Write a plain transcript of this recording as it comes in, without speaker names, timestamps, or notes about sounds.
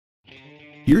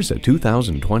Here's a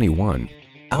 2021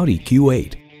 Audi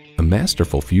Q8, a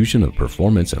masterful fusion of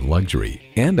performance and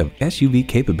luxury and of SUV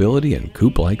capability and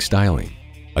coupe-like styling.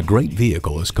 A great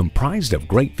vehicle is comprised of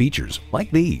great features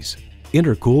like these: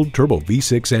 intercooled turbo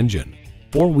V6 engine,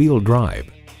 four-wheel drive,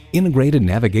 integrated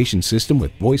navigation system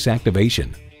with voice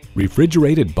activation,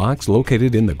 refrigerated box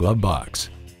located in the glove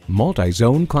box,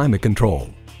 multi-zone climate control,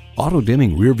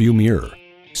 auto-dimming rearview mirror,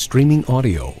 streaming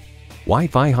audio,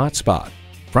 Wi-Fi hotspot,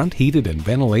 front heated and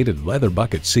ventilated leather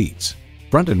bucket seats,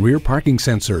 front and rear parking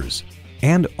sensors,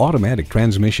 and automatic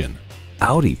transmission.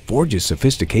 Audi forges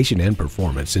sophistication and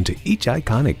performance into each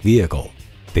iconic vehicle.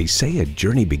 They say a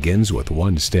journey begins with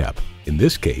one step. In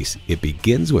this case, it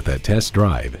begins with a test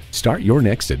drive. Start your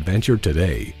next adventure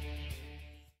today.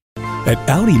 At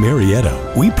Audi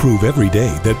Marietta, we prove every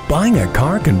day that buying a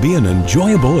car can be an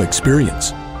enjoyable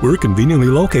experience. We're conveniently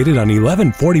located on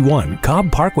 1141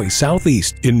 Cobb Parkway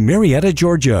Southeast in Marietta,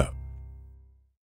 Georgia.